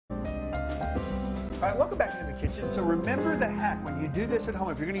All right, welcome back into the kitchen. So remember the hack when you do this at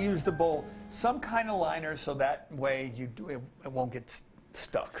home. If you're going to use the bowl, some kind of liner so that way it won't get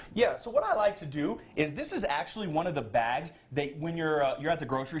stuck. Yeah, so what I like to do is this is actually one of the bags that when you're at the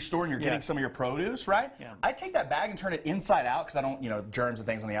grocery store and you're getting some of your produce, right? Yeah. I take that bag and turn it inside out because I don't, germs and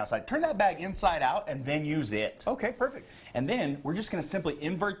things on the outside. Turn that bag inside out and then use it. Okay, perfect. And then we're just going to simply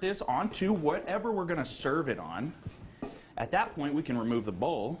invert this onto whatever we're going to serve it on. At that point, we can remove the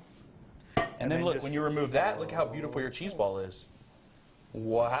bowl. And then look, when you remove that, look how beautiful your cheese ball is.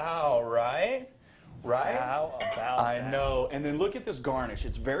 Wow, right? Right? How about that? I know. And then look at this garnish.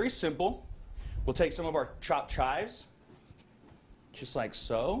 It's very simple. We'll take some of our chopped chives, just like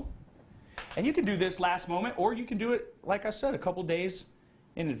so. And you can do this last moment, or you can do it, like I said, a couple days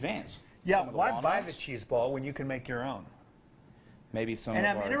in advance. Yeah, why buy the cheese ball when you can make your own? Maybe some And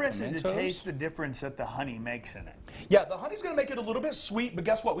of I'm our interested pimentos. to taste the difference that the honey makes in it. Yeah, the honey's going to make it a little bit sweet, but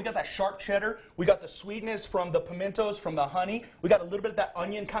guess what? We got that sharp cheddar. We got the sweetness from the pimentos, from the honey. We got a little bit of that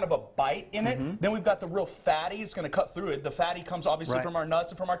onion, kind of a bite in it. Then we've got the real fatty. It's going to cut through it. The fatty comes obviously from our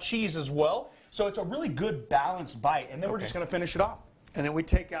nuts and from our cheese as well. So it's a really good balanced bite. And then we're just going to finish it off. And then we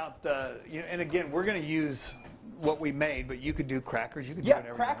take out the, and again, we're going to use what we made, but you could do crackers. You could do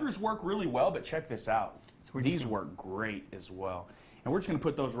whatever. Crackers work really well, but check this out. These work great as well. And we're just going to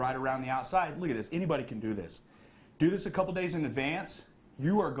put those right around the outside. Look at this. Anybody can do this. Do this a couple days in advance.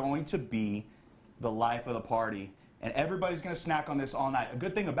 You are going to be the life of the party. And everybody's going to snack on this all night. A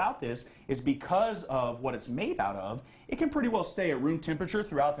good thing about this is because of what it's made out of, it can pretty well stay at room temperature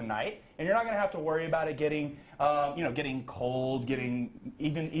throughout the night. And you're not going to have to worry about it getting, getting cold, getting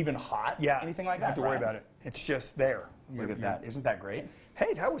even hot, anything like that. You don't have to worry about it. It's just there. Look at that. Isn't that great?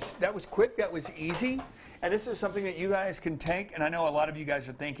 Hey, that was quick. That was easy. And this is something that you guys can take. And I know a lot of you guys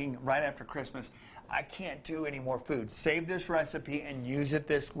are thinking right after Christmas, I can't do any more food. Save this recipe and use it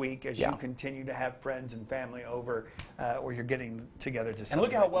this week as you continue to have friends and family over or you're getting together to celebrate. And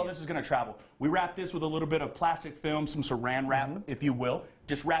look at how well this is going to travel. We wrap this with a little bit of plastic film, some saran wrap, if you will.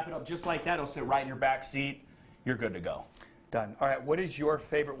 Just wrap it up just like that. It'll sit right in your back seat. You're good to go. Done. All right, what is your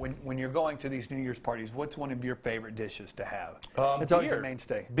favorite, when you're going to these New Year's parties, what's one of your favorite dishes to have? It's always a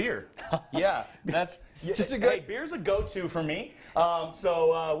mainstay. Beer. Yeah, that's just a good. Hey, beer's a go-to for me.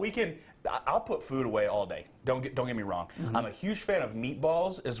 We can. I'll put food away all day. Don't get me wrong. I'm a huge fan of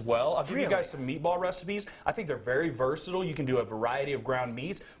meatballs as well. I'll give you guys some meatball recipes. I think they're very versatile. You can do a variety of ground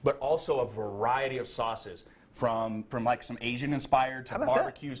meats, but also a variety of sauces. From like some Asian inspired to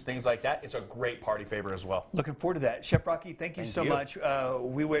barbecues, things like that. It's a great party favorite as well. Looking forward to that. Chef Rocky, thank you so much.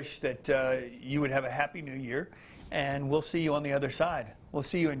 We wish that you would have a happy new year, and we'll see you on the other side. We'll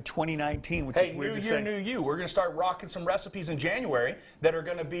see you in 2019, which is weird to say. New year, new you. We're going to start rocking some recipes in January that are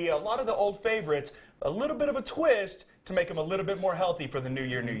going to be a lot of the old favorites, a little bit of a twist to make them a little bit more healthy for the new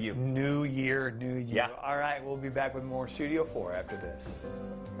year, new you. New year, new you. Yeah. All right, we'll be back with more Studio 4 after this.